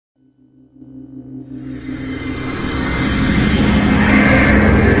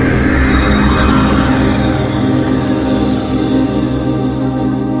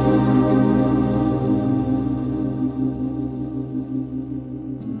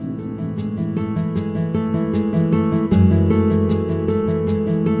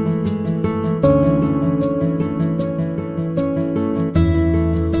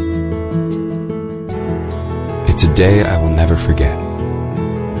day I will never forget.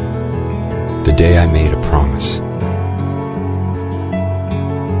 The day I made a promise,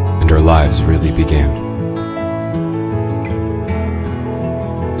 and our lives really began.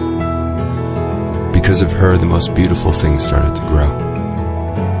 Because of her, the most beautiful things started to grow.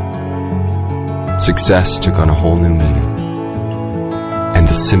 Success took on a whole new meaning, and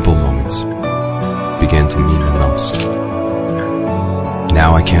the simple moments began to mean the most.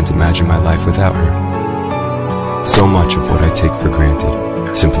 Now I can't imagine my life without her. So much of what I take for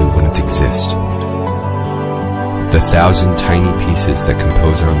granted simply wouldn't exist. The 1,000 tiny pieces that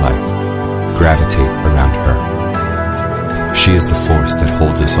compose our life gravitate around her. She is the force that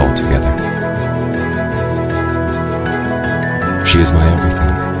holds us all together. She is my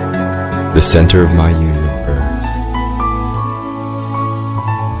everything, the center of my universe.